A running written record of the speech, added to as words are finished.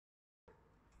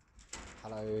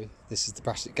Hello, this is the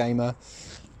Brassic Gamer,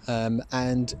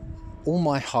 and all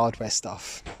my hardware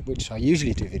stuff, which I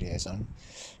usually do videos on,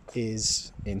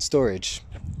 is in storage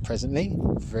presently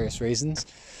for various reasons.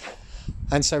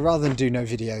 And so rather than do no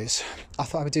videos, I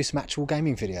thought I would do some actual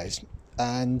gaming videos.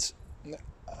 And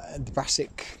the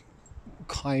Brassic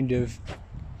kind of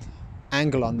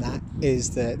angle on that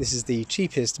is that this is the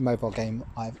cheapest mobile game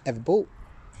I've ever bought.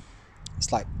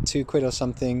 It's like £2 or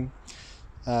something.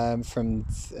 I think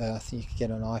you could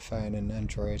get on iPhone and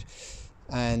Android,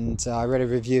 and I read a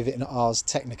review of it in Ars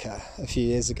Technica a few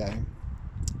years ago,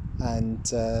 and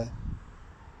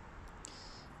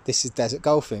this is Desert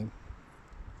Golfing,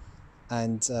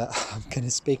 and I'm going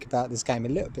to speak about this game a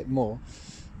little bit more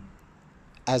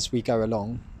as we go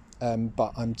along,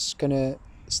 but I'm just going to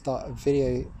start a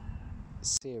video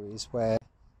series where,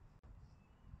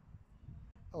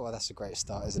 oh well, that's a great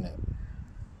start, isn't it?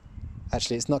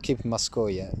 Actually, it's not keeping my score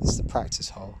yet. It's the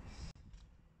practice hole.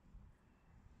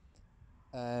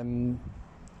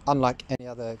 Unlike any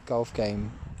other golf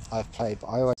game I've played, but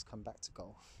I always come back to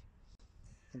golf.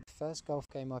 And the first golf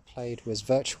game I played was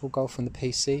Virtual Golf on the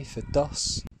PC for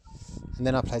DOS. And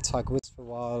then I played Tiger Woods for a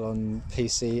while on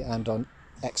PC and on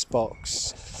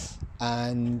Xbox.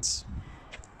 And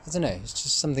I don't know, it's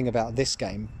just something about this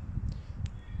game.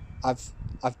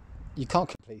 You can't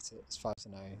complete it as far as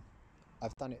I know.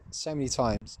 I've done it so many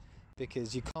times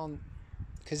because it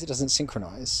doesn't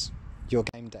synchronize your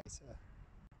game data.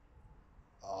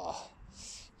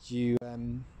 You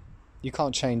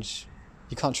can't transfer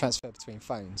between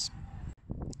phones.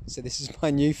 So this is my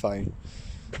new phone.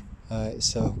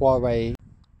 It's a Huawei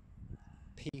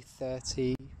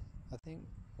P30, I think,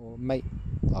 or Mate.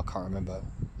 I can't remember.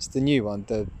 It's the new one,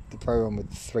 the Pro one with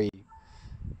the 3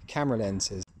 camera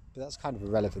lenses. But that's kind of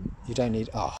irrelevant. You don't need.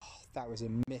 Oh, that was a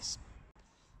miss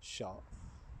shot.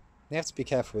 You have to be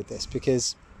careful with this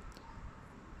because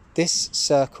this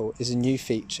circle is a new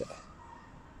feature,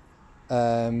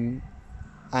 and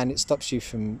it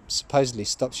supposedly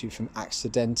stops you from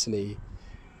accidentally.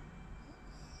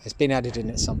 It's been added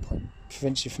in at some point.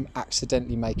 Prevents you from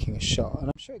accidentally making a shot, and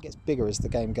I'm sure it gets bigger as the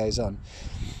game goes on.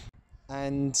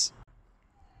 And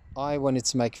I wanted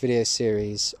to make a video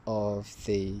series of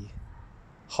the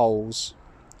holes,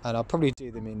 and I'll probably do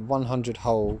them in 100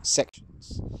 hole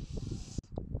sections,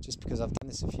 just because I've done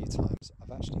this a few times.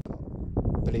 I've actually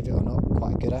got, believe it or not,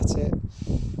 quite good at it.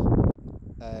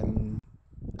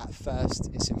 At first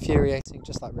it's infuriating,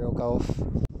 just like real golf,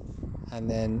 and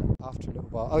then after a little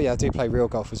while, oh yeah, I do play real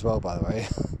golf as well, by the way.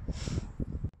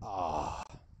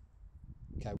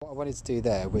 Okay, what I wanted to do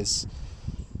there was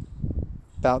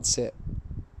bounce it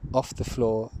off the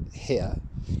floor here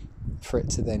for it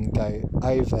to then go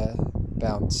over,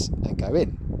 bounce and go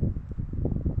in.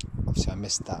 Obviously I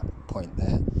missed that point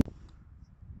there.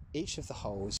 Each of the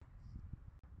holes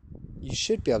you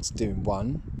should be able to do in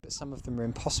one, but some of them are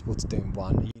impossible to do in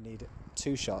one. You need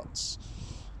 2 shots.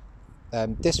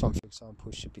 This one, for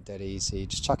example, should be dead easy.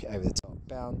 Just chuck it over the top,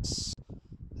 bounce,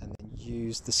 and then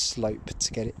use the slope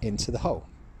to get it into the hole.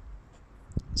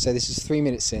 So this is 3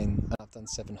 minutes in, and I've done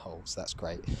 7 holes. That's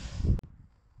great.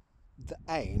 The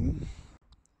aim,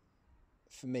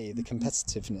 for me, the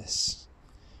competitiveness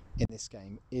in this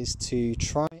game is to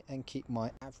try and keep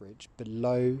my average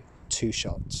below 2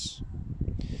 shots.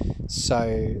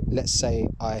 So let's say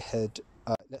I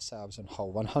was on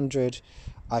hole 100.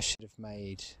 I should have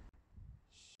made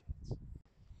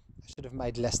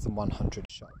less than 100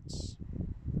 shots.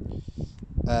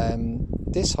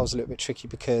 This hole's a little bit tricky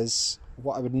because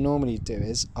what I would normally do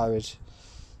is I would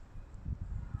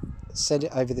send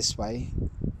it over this way,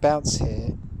 bounce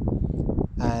here,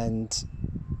 and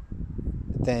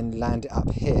then land it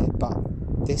up here, but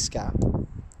this gap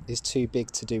is too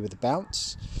big to do with the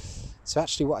bounce. So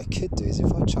actually what I could do is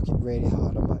if I chuck it really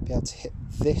hard, I might be able to hit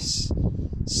this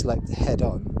slope head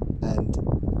on and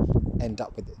end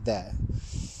up with it there.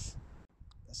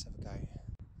 Let's have a go.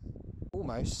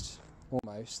 Almost.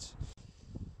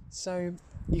 So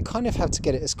you kind of have to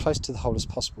get it as close to the hole as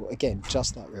possible, again,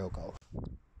 just like real golf.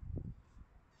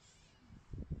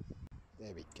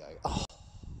 There we go. Oh,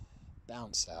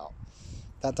 bounce out.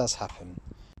 That does happen.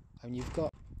 And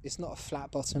it's not a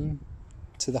flat bottom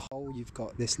to the hole, you've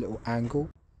got this little angle.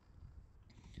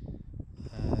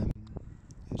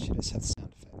 Actually, let's have the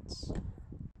sound effects.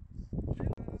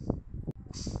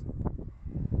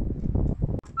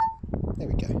 There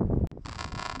we go.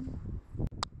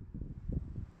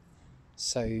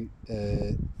 So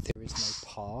there is no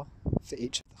par for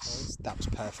each of the holes. That was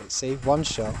perfect. See, 1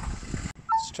 shot,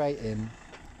 straight in.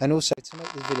 And also, to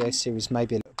make the video series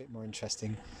maybe a little bit more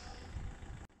interesting,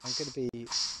 I'm going to be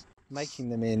making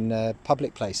them in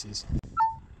public places.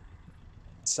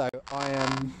 So I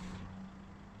am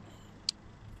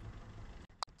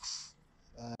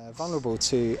vulnerable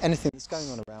to anything that's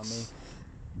going on around me.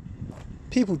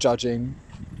 People judging,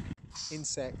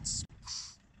 insects,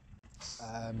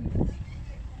 people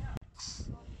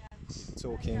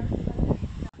talking.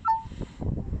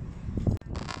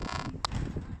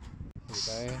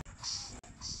 Here we go.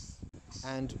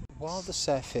 And while the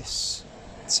surface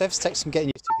takes some getting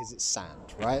used to because it's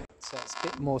sand, right? So it's a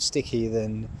bit more sticky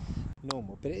than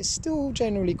normal, but it's still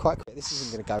generally quite quick. This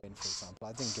isn't going to go in, for example.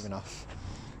 I didn't give enough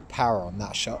power on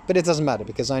that shot, but it doesn't matter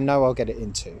because I know I'll get it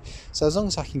into. So as long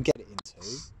as I can get it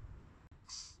into,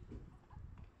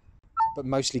 but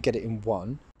mostly get it in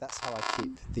one, that's how I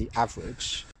keep the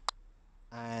average.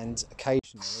 And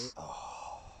occasionally, I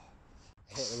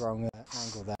hit the wrong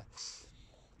angle there.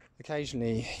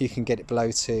 Occasionally you can get it below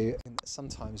 2, and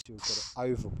sometimes you'll get it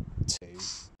over 2,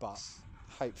 but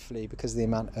hopefully because of the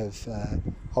amount of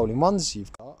hole-in-ones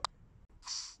you've got,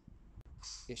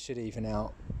 it should even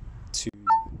out to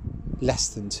less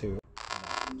than 2 on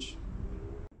average.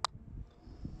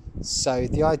 So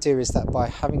the idea is that by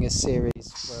having a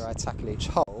series where I tackle each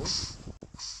hole,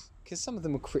 because some of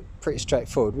them are pretty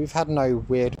straightforward, we've had no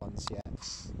weird ones yet.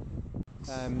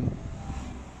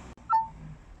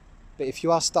 But if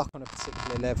you are stuck on a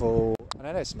particular level, and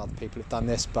I know some other people have done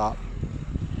this, but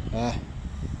I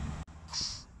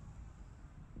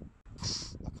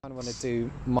kind of want to do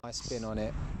my spin on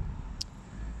it.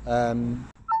 And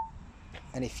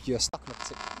if you're stuck on a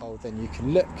particular hole, then you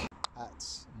can look at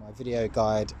my video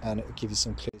guide and it will give you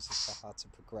some clues as to how to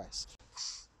progress.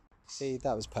 See,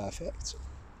 that was perfect.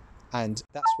 And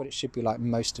that's what it should be like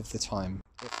most of the time,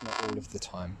 if not all of the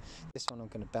time. This one I'm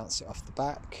going to bounce it off the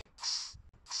back.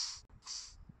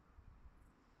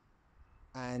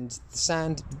 And the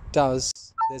sand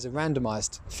there's a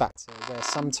randomised factor where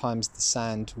sometimes the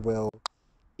sand will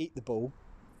eat the ball,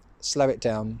 slow it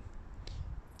down,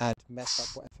 and mess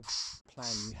up whatever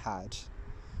plan you had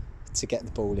to get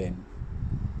the ball in.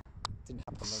 Didn't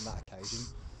happen on that occasion.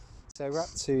 So we're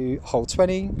up to hole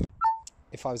 20.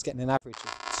 If I was getting an average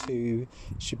of 2,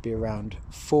 it should be around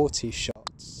 40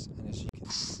 shots. And as you can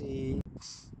see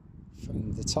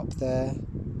from the top there,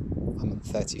 I'm on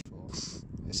 34.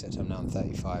 I said I'm now on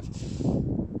 35.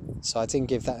 So I didn't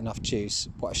give that enough juice.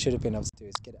 What I should have been able to do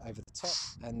is get it over the top,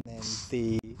 and then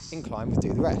the incline would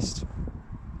do the rest.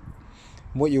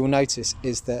 And what you will notice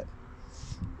is that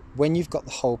when you've got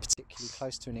the hole particularly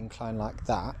close to an incline like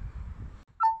that,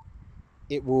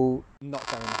 it will not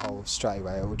go in the hole straight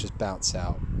away. It will just bounce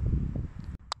out,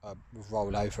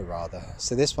 roll over rather.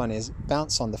 So this one is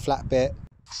bounce on the flat bit.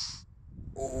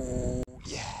 Oh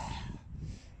yeah,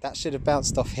 that should have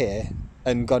bounced off here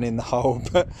and gone in the hole,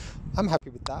 but I'm happy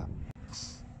with that.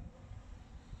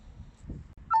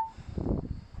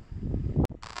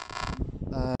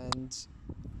 And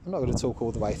I'm not going to talk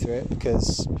all the way through it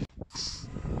because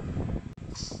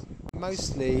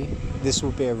mostly this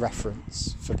will be a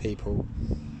reference for people.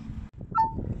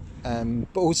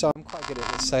 But also I'm quite good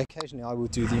at this, so occasionally I will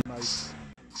do the most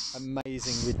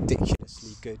amazing,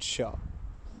 ridiculously good shot.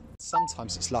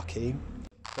 Sometimes it's lucky,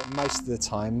 but most of the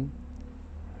time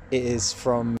it is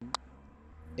from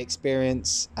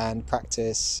experience and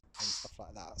practice and stuff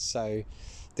like that. So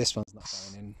this one's not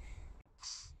going in.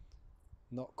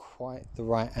 Not quite the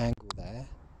right angle there.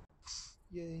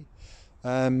 Yay.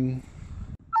 And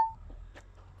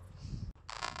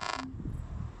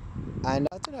I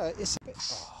don't know, it's a bit...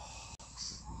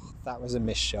 that was a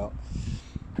missed shot.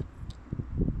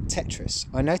 Tetris.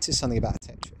 I noticed something about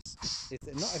Tetris. Is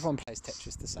that not everyone plays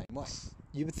Tetris the same way.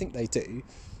 You would think they do,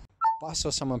 but I saw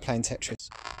someone playing Tetris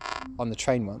on the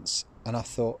train once, and I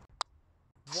thought,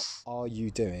 what are you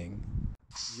doing?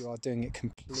 You are doing it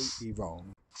completely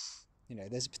wrong. You know,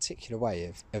 there's a particular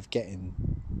way of getting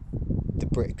the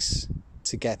bricks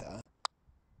together.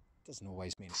 Doesn't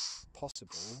always mean it's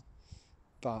possible,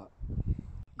 but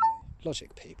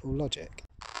logic, people, logic.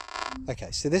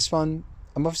 Okay, so this one,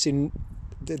 I'm obviously,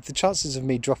 the chances of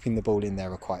me dropping the ball in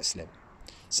there are quite slim.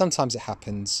 Sometimes it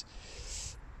happens,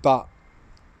 but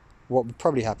what would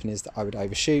probably happen is that I would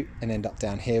overshoot and end up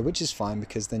down here, which is fine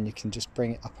because then you can just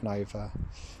bring it up and over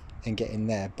and get in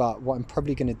there. But what I'm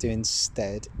probably going to do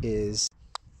instead is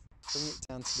bring it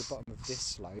down to the bottom of this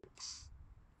slope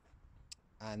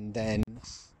and then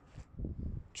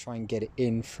try and get it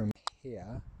in from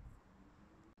here.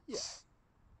 Yeah.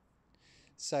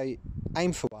 So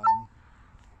aim for 1,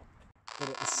 but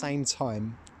at the same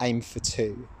time aim for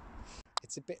 2.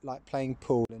 It's a bit like playing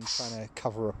pool and trying to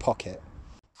cover a pocket.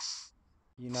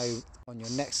 You know on your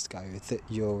next go that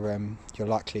you're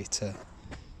likely to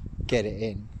get it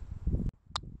in.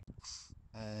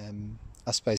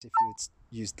 I suppose if you would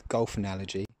use the golf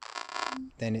analogy,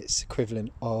 then it's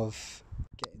equivalent of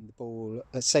getting the ball,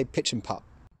 let's say pitch and putt,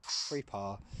 3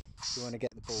 par. You want to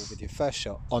get the ball with your first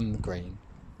shot on the green,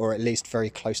 or at least very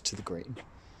close to the green,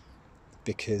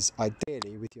 because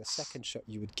ideally with your second shot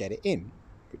you would get it in,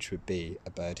 which would be a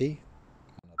birdie,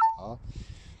 another par.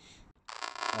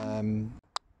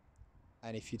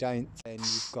 And if you don't, then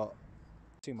you've got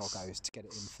 2 more goes to get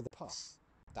it in for the par.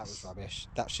 That was rubbish.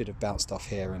 That should have bounced off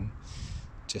here and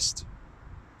just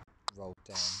rolled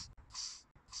down.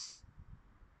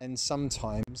 And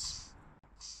sometimes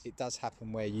it does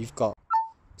happen where you've got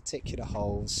particular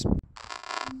holes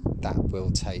that will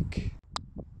take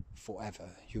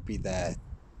forever. You'll be there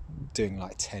doing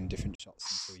like 10 different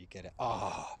shots until you get it.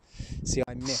 See,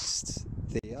 I missed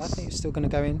I think it's still going to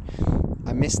go in.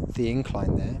 I missed the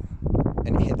incline there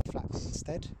and it hit the flat one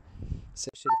instead. So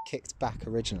it should have kicked back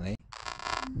originally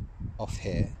off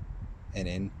here and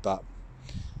in, but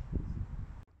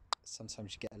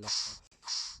sometimes you get a let off.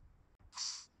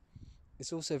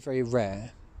 It's also very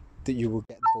rare that you will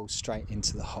get the ball straight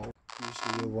into the hole.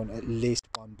 Usually you'll want at least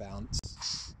 1 bounce.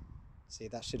 See,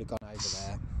 that should have gone over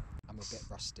there. I'm a bit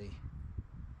rusty.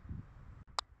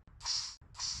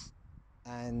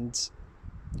 And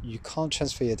you can't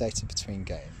transfer your data between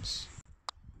games.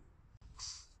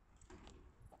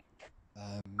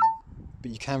 But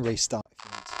you can restart if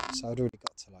you want to. So I'd already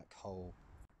got to like hole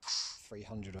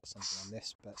 300 or something on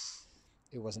this, but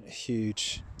it wasn't a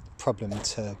huge problem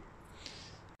to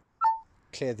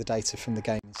clear the data from the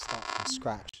game and start from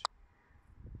scratch.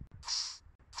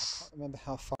 I can't remember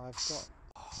how far I've got.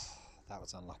 That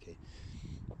was unlucky.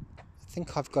 I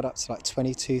think I've got up to like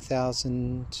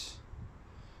 22,000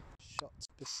 shots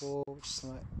before, which is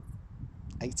like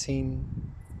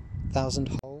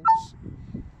 18,000 holes.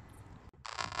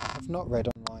 I have not read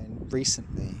online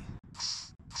recently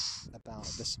about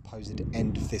the supposed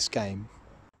end of this game,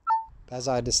 but as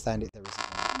I understand it, there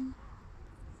isn't one.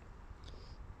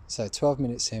 So 12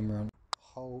 minutes in, we're on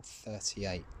hole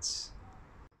 38,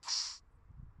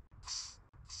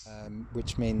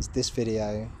 which means this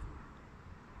video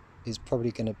is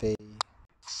probably going to be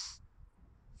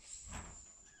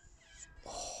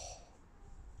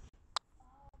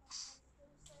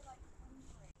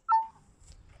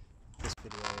this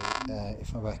video,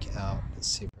 if I work it out, let's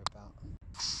see, we're about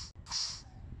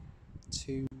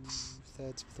 2/3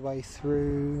 of the way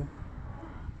through.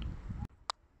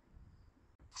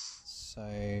 So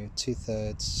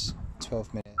 2/3,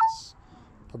 12 minutes,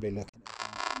 probably looking at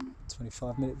about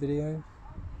 25-minute video.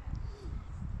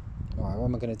 Alright, what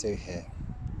am I going to do here?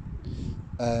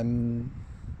 I'm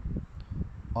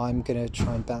going to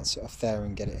try and bounce it off there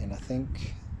and get it in, I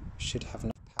think. Should have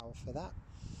enough power for that.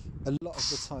 A lot of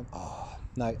the time,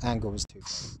 no, angle was too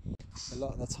great. A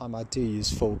lot of the time I do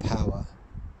use full power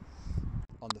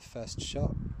on the first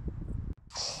shot.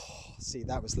 See,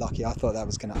 that was lucky. I thought that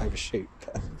was going to overshoot.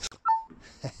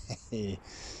 Straight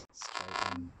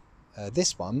in.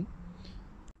 This one,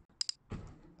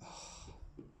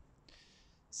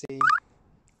 see,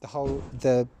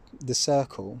 the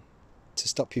circle to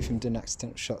stop you from doing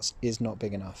accidental shots is not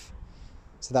big enough.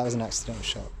 So that was an accidental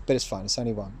shot, but it's fine, it's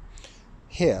only one.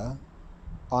 Here,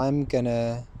 I'm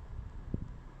gonna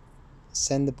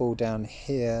send the ball down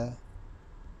here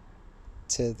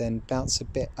to then bounce a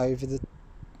bit over the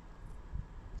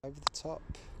top.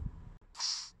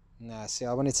 Nah, see,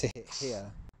 I wanted to hit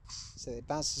here. So it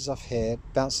bounces off here,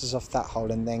 bounces off that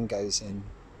hole and then goes in.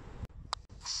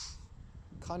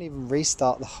 Can't even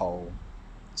restart the hole.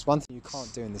 It's one thing you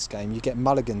can't do in this game. You get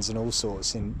mulligans and all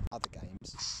sorts in other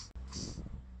games.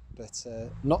 But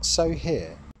not so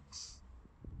here.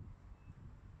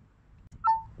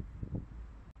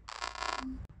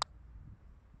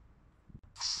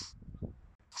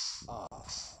 I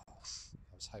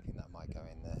was hoping that might go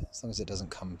in there. As long as it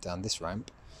doesn't come down this ramp,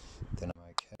 then I'm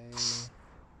okay.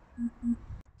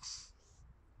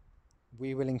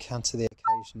 We will encounter the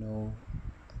occasional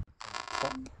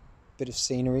prop, bit of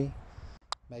scenery,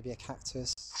 maybe a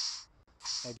cactus,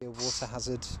 maybe a water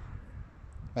hazard,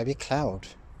 maybe a cloud,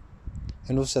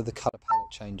 and also the colour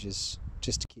palette changes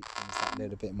just to keep things that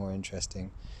little bit more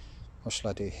interesting. What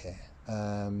shall I do here?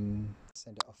 Send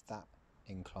it off that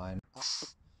incline up.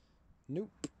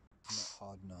 Nope, not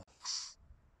hard enough.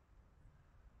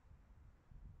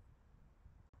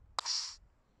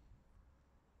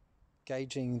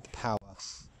 Gauging the power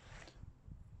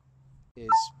is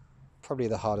probably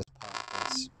the hardest part of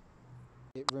this.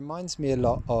 It reminds me a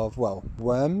lot of, well,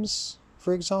 Worms,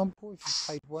 for example. If you've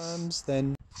played Worms,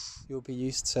 then you'll be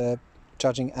used to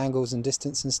judging angles and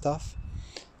distance and stuff.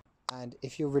 And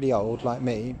if you're really old, like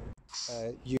me,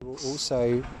 you will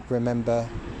also remember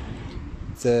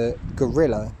the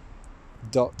Gorilla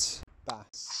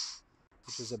Bass,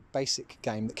 which was a basic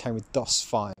game that came with DOS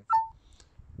 5,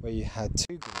 where you had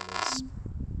two gorillas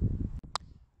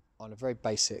on a very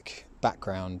basic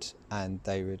background and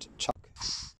they would chuck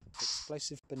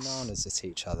explosive bananas at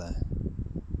each other.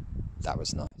 That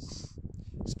was nice.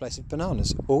 Explosive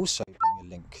bananas also being a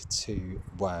link to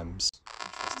Worms,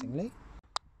 interestingly.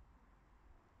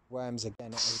 Worms,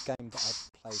 again, is a game that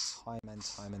I've played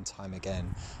time and time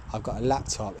again. I've got a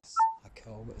laptop, it's like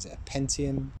what is it, a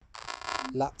Pentium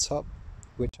laptop,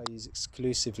 which I use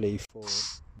exclusively for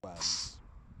Worms.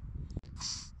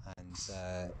 And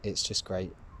it's just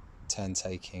great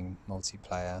turn-taking,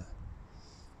 multiplayer.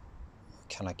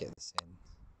 Can I get this in?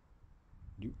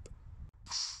 Nope.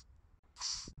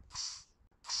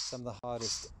 Some of the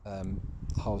hardest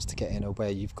holes to get in are where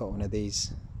you've got one of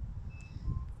these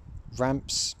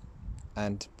ramps,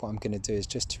 and what I'm going to do is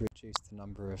just to reduce the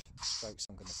number of strokes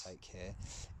I'm going to take here.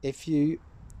 If you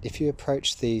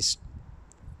approach these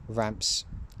ramps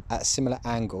at a similar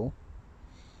angle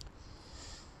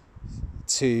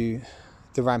to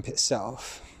the ramp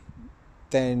itself,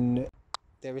 then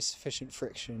there is sufficient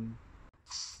friction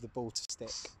for the ball to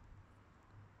stick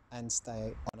and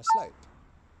stay on a slope.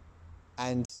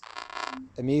 And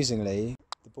amusingly,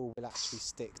 the ball will actually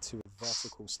stick to a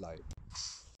vertical slope,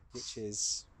 which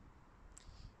is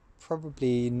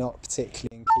probably not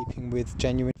particularly in keeping with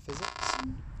genuine physics.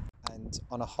 And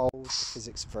on a whole, the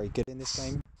physics are very good in this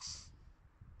game,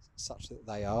 such that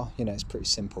they are, it's pretty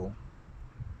simple.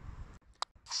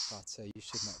 But you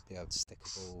should not be able to stick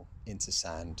a ball into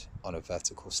sand on a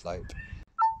vertical slope.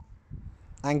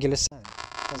 Angular sand,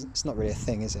 it's not really a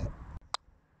thing, is it?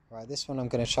 Right, this one I'm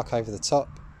going to chuck over the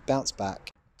top, bounce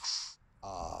back.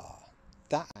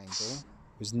 That angle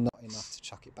was not enough to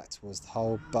chuck it back towards the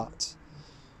hole, but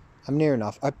I'm near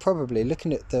enough. I probably,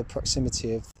 looking at the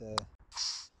proximity of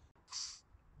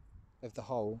the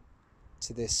hole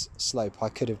to this slope, I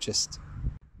could have just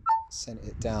sent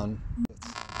it down, but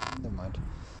never mind.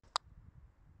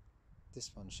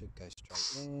 This one should go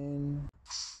straight in.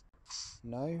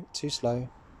 No, too slow.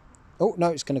 Oh, no,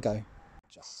 it's going to go.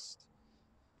 Just.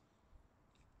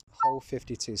 Hole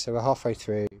 52, so we're halfway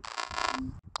through.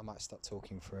 I might stop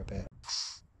talking for a bit.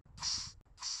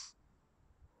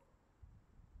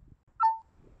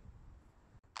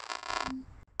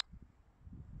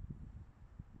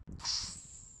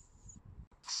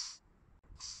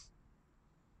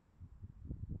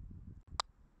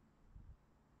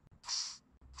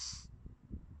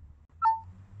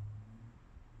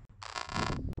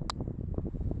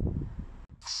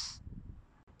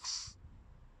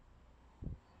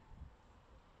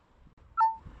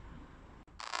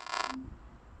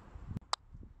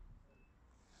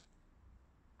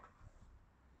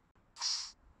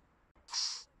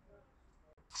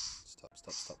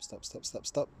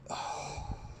 Stop.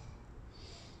 Oh.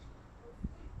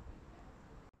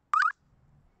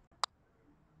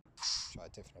 Try a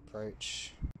different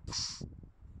approach.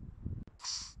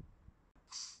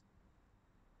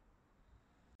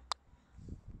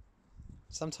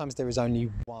 Sometimes there is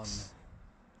only one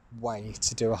way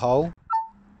to do a hole,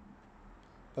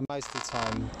 but most of the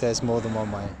time there's more than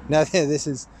one way. Now this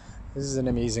is an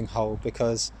amusing hole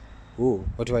because,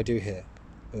 what do I do here?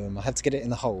 I have to get it in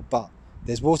the hole, but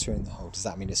there's water in the hole. Does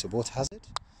that mean it's a water hazard?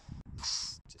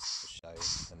 It's just for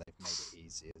show, and they've made it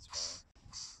easy as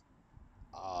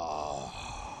well. Oh,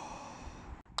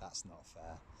 that's not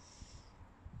fair.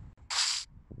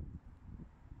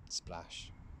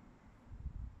 Splash.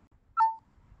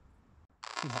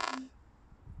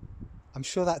 I'm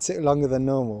sure that took longer than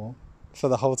normal for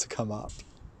the hole to come up.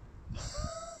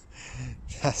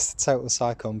 That's the total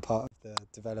psych on part of the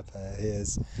developer. He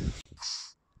is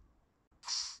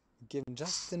given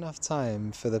just enough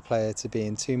time for the player to be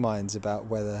in two minds about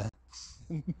whether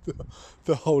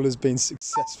the hole has been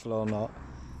successful or not.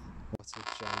 What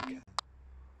a joke.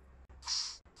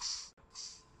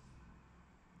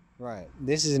 Right,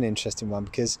 this is an interesting one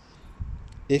because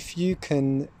if you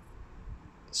can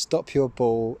stop your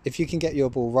ball, if you can get your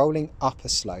ball rolling up a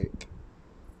slope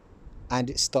and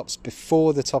it stops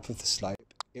before the top of the slope,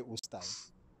 it will stay.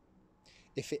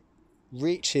 If it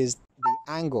reaches the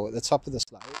angle at the top of the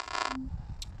slope,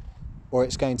 or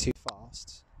it's going too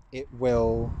fast, it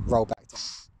will roll back down.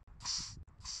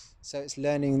 So it's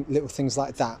learning little things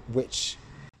like that which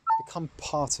become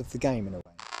part of the game in a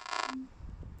way.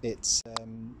 It's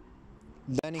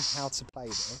learning how to play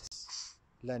this,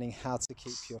 learning how to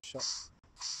keep your shot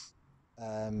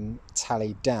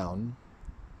tally down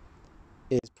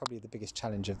is probably the biggest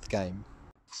challenge of the game.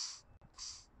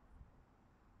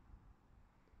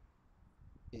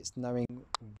 It's knowing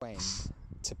when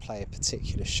to play a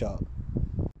particular shot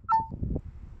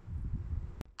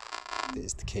that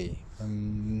is the key.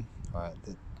 Right,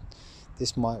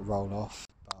 this might roll off,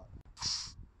 but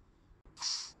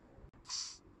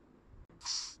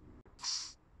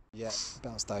yeah,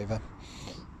 bounced over.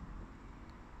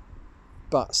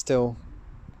 But still,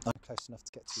 I'm close enough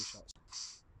to get 2 shots.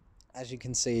 As you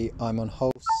can see, I'm on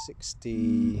hole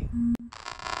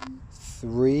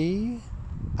 63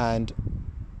 and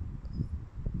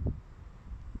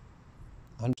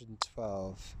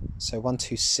 112. So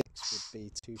 126 would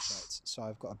be 2 shots. So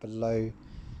I've got a below.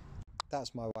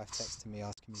 That's my wife texting me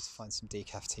asking me to find some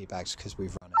decaf tea bags because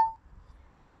we've run out.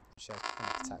 She has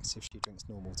panic attacks if she drinks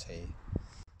normal tea.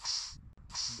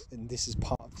 And this is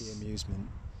part of the amusement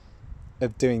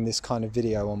of doing this kind of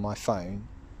video on my phone.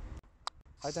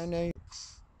 I don't know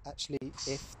actually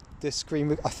if the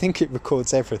screen, I think it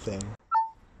records everything,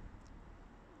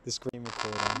 the screen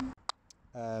recording,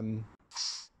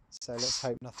 so let's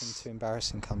hope nothing too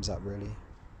embarrassing comes up really.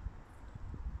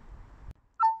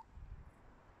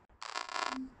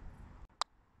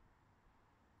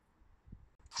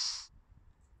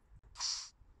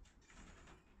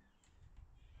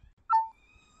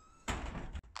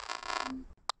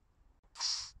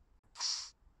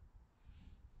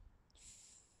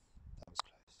 That was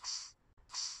close.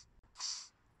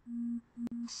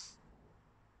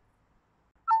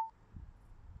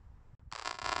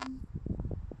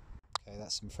 Okay,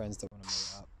 that's some friends that want to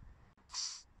meet up.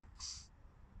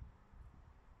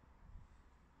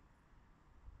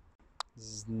 This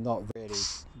is not really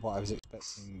what I was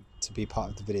expecting to be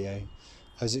part of the video.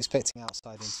 I was expecting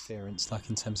outside interference, like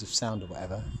in terms of sound or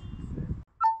whatever,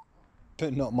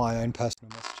 but not my own personal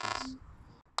messages.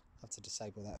 I have to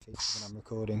disable that feature when I'm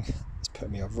recording. It's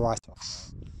put me right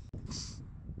off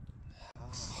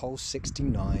now. Hole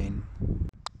 69.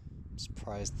 I'm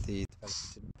surprised the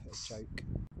developer didn't put a joke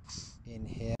in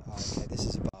here. Oh, okay, this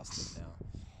is a bastard now.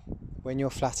 When you're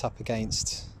flat up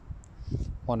against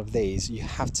one of these, you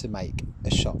have to make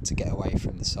a shot to get away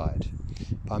from the side.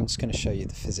 But I'm just going to show you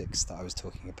the physics that I was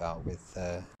talking about with...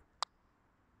 Here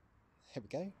we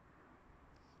go.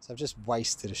 So I've just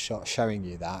wasted a shot showing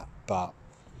you that, but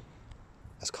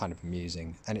that's kind of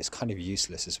amusing. And it's kind of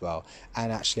useless as well.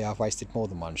 And actually I've wasted more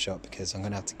than one shot because I'm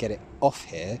going to have to get it off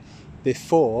here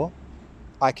before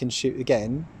I can shoot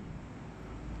again.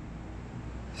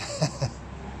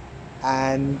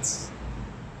 And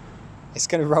it's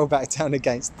going to roll back down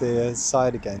against the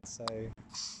side again, so I'm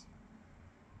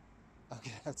going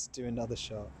to have to do another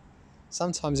shot.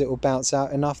 Sometimes it will bounce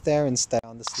out enough there and stay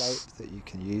on the slope that you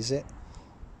can use it,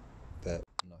 but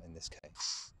not in this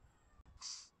case.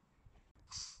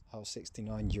 Hole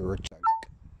 69, you're a joke.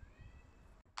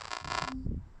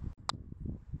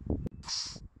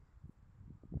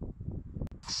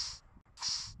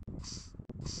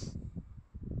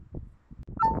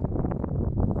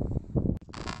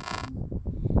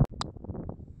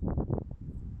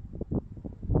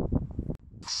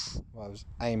 What I was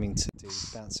aiming to do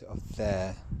is bounce it off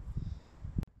there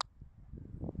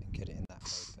and get it in that way,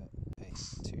 but hey,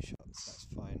 2 shots, that's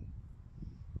fine.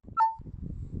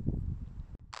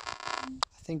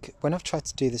 I think when I've tried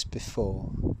to do this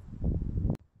before,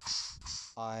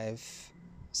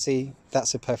 see,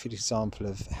 that's a perfect example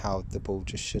of how the ball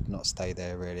just should not stay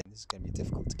there really. This is going to be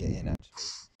difficult to get in actually.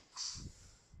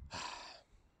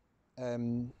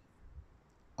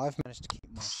 I've managed to keep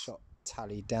my shot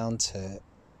tally down to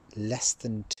less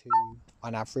than 2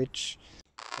 on average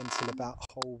until about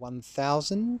hole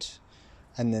 1000,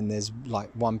 and then there's like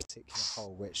one particular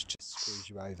hole which just screws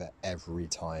you over every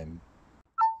time.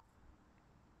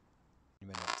 You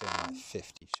end up doing like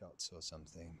 50 shots or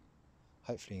something.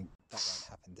 Hopefully that won't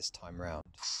happen this time round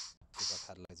because I've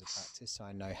had loads of practice, so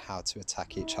I know how to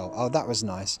attack each hole. Oh, that was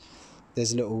nice.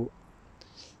 There's a little...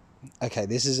 Okay,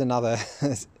 this is another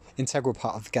integral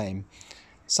part of the game.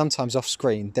 Sometimes off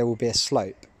screen there will be a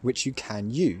slope which you can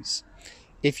use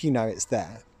if you know it's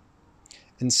there.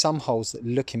 And some holes that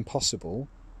look impossible,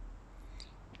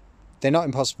 they're not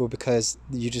impossible because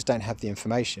you just don't have the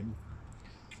information.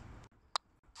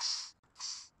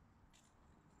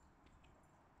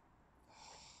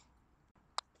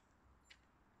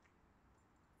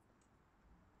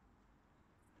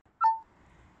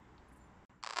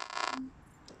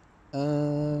 What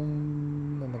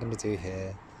am I going to do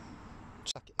here?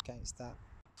 Chuck it against that?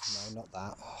 No, not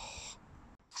that. Oh.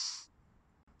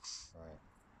 Right.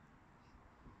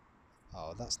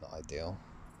 Oh, that's not ideal.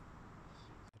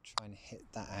 I'll try and hit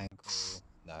that angle.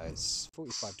 No, it's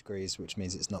 45 degrees, which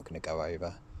means it's not going to go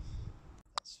over.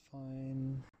 That's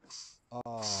fine.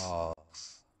 Oh.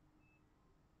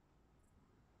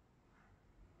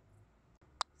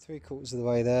 3/4 of the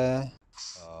way there.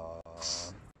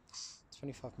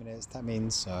 25 minutes, that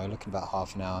means looking about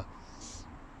half an hour.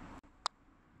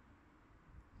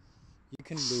 You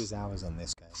can lose hours on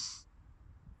this game.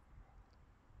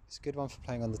 It's a good one for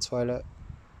playing on the toilet.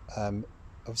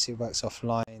 Obviously it works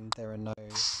offline, there are no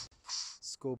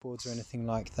scoreboards or anything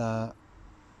like that,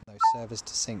 no servers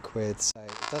to sync with, so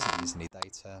it doesn't use any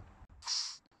data.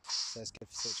 So it's good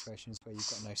for situations where you've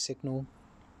got no signal,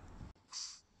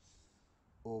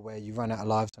 or where you run out of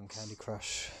lives on Candy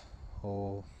Crush,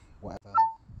 or whatever,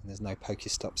 and there's no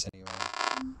Pokestops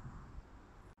anywhere.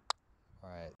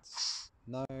 Right,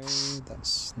 no,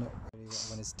 that's not really what I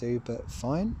wanted to do, but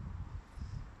fine.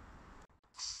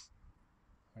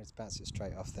 I wanted to bounce it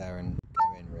straight off there and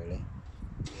go in, really.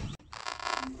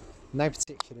 No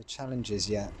particular challenges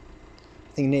yet.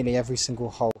 I think nearly every single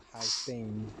hole has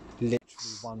been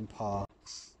literally one par,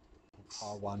 or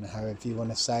par one, however you want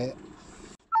to say it.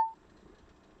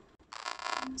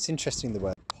 It's interesting, the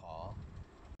word par,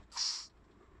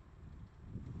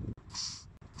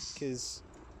 because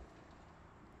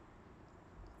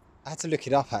I had to look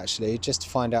it up actually just to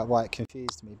find out why it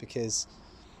confused me, because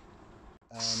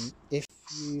if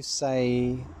you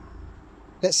say,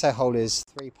 let's say a hole is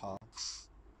 3 par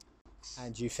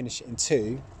and you finish it in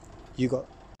 2, you got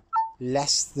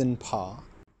less than par,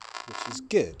 which is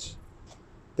good.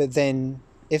 But then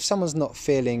if someone's not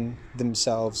feeling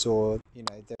themselves, or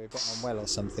they're a bit unwell or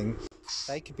something,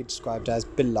 they could be described as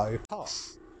below par.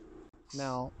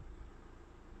 Now,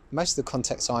 most of the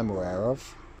context I'm aware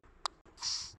of,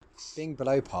 being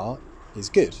below par is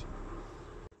good.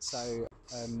 So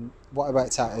what I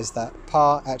worked out is that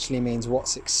par actually means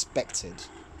what's expected.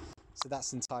 So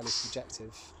that's entirely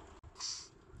subjective.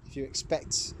 If you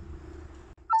expect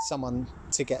someone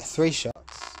to get 3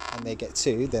 shots and they get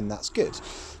 2, then that's good.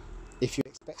 If you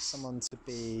expect someone to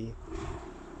be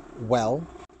well,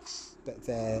 but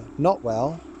they're not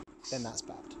well, then that's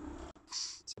bad.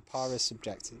 So par is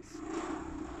subjective.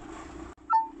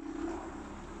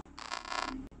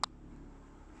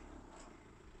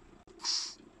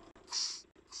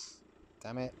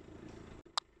 Damn it.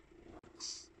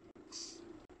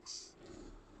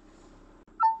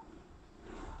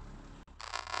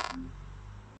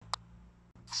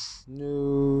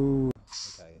 No.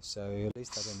 Okay, so at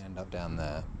least I didn't end up down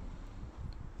there.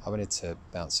 I wanted to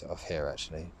bounce it off here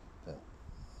actually, but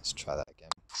let's try that again.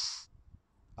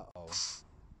 Uh-oh.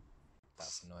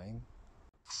 That's annoying.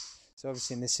 So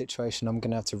obviously in this situation I'm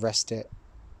going to have to rest it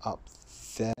up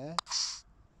there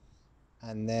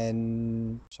and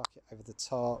then chuck it over the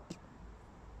top.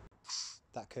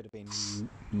 That could have been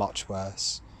much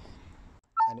worse.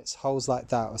 And it's holes like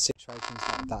that, or situations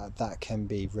like that, that can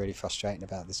be really frustrating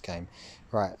about this game.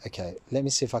 Right, okay, let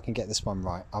me see if I can get this one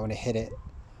right. I want to hit it.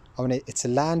 I want it to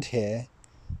land here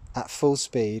at full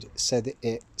speed so that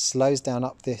it slows down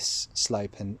up this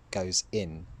slope and goes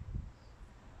in.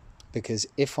 Because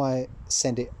if I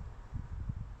send it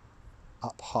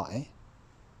up high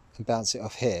and bounce it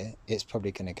off here, it's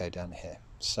probably going to go down here.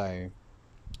 So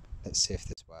let's see if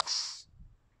this works.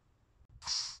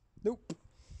 Nope.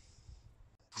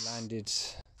 Landed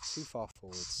too far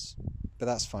forwards, but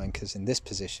that's fine because in this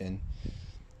position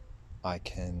I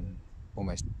can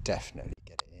almost definitely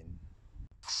get it in.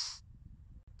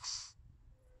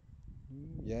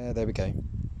 Yeah, there we go.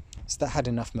 So that had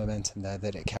enough momentum there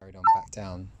that it carried on back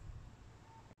down.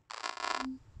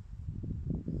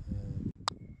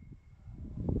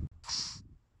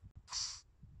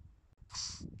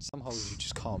 Some holes you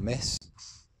just can't miss,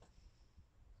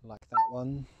 like that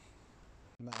one.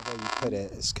 No matter where you put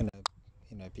it, it's gonna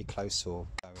be close or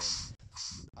go in.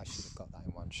 I should have got that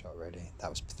in one shot really.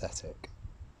 That was pathetic.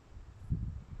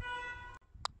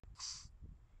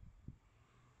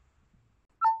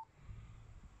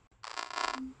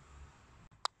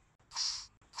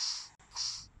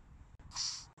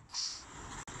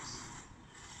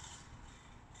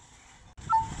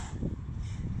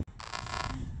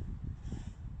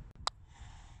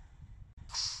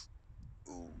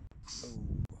 Ooh.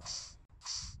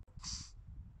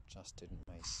 Just didn't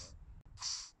make it.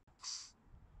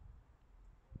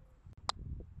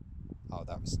 Oh,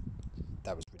 that was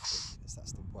ridiculous.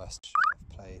 That's the worst shot I've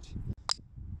played.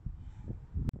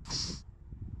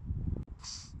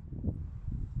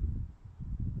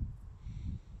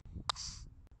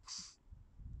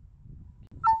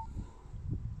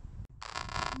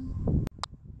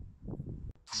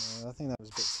 No, I think that was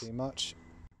a bit too much.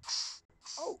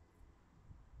 Oh!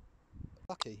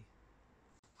 Lucky.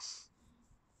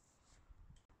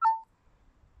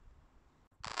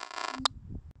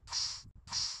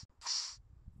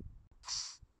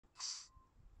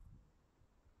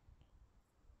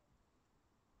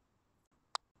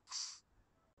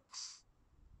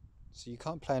 So you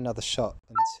can't play another shot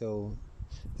until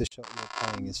the shot you're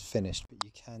playing is finished, but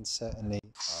you can certainly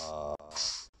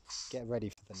get ready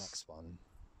for the next one,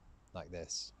 like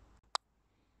this,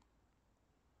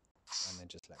 and then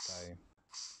just let go.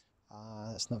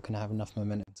 That's not going to have enough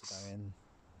momentum to go in.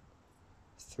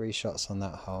 3 shots on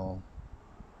that hole.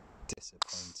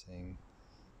 Disappointing.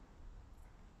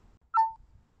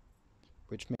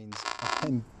 Which means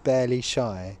I'm barely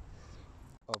shy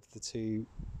of the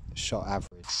 2-shot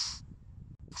average.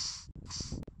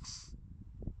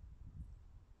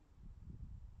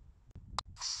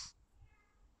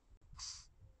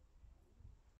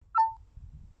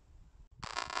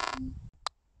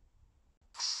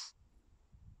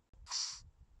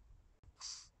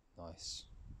 Nice.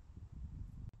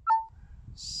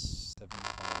 7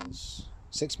 holes.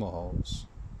 6 more holes.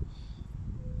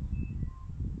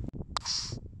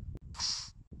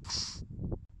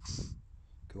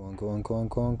 Go on, go on, go on,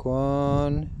 go on, go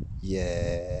on.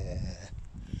 Yeah.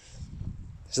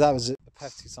 So that was a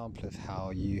perfect example of how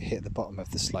you hit the bottom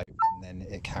of the slope and then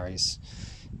it carries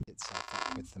itself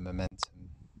up with the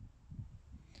momentum.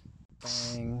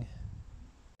 Bang,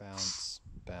 bounce,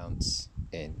 bounce,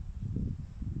 in.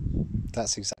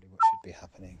 That's exactly what should be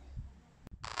happening.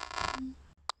 And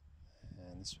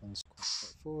this one's quite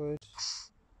straightforward.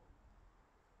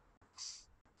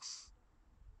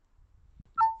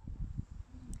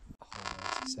 Hole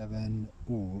 97.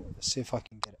 Ooh, let's see if I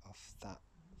can get it off that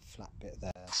flat bit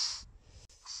there.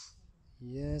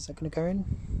 Yeah, is that going to go in?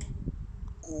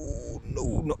 Oh,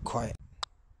 no, not quite.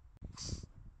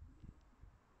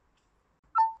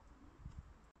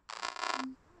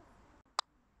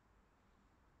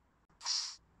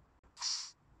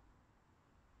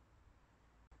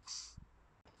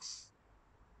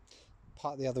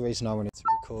 Part of the other reason I wanted to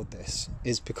record this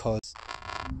is because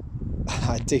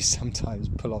I do sometimes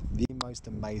pull off the most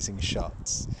amazing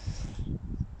shots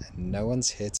and no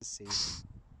one's here to see them.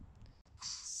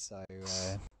 So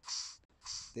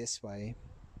this way,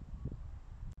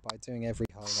 by doing every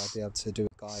hole, I'll be able to do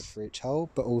a guide for each hole,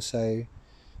 but also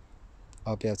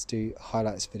I'll be able to do a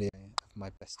highlights video of my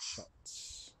best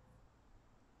shots.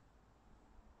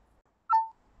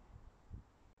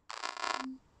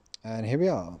 And here we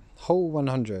are, hole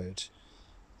 100.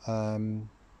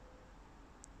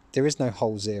 There is no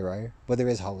hole 0. Well, there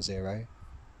is hole 0.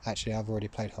 Actually, I've already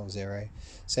played hole 0.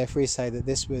 So if we say that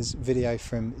this was video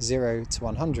from 0 to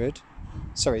 100,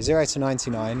 sorry, 0 to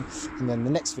 99, and then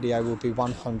the next video will be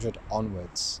 100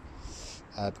 onwards,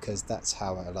 because that's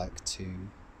how I like to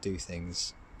do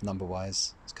things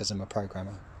number-wise. It's because I'm a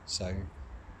programmer, so,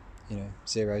 you know,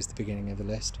 0 is the beginning of the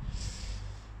list.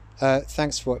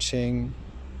 Thanks for watching,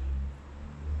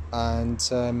 and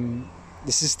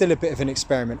this is still a bit of an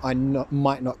experiment. I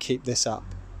might not keep this up,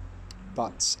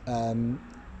 but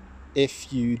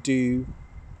if you do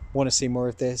want to see more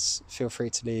of this, feel free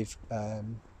to leave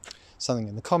something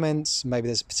in the comments. Maybe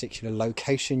there's a particular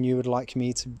location you would like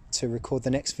me to record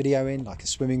the next video in, like a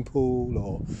swimming pool,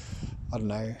 or I don't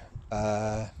know,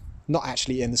 not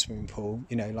actually in the swimming pool,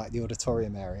 you know, like the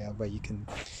auditorium area where you can,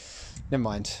 never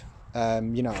mind,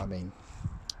 you know what I mean.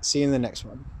 See you in the next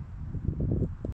one.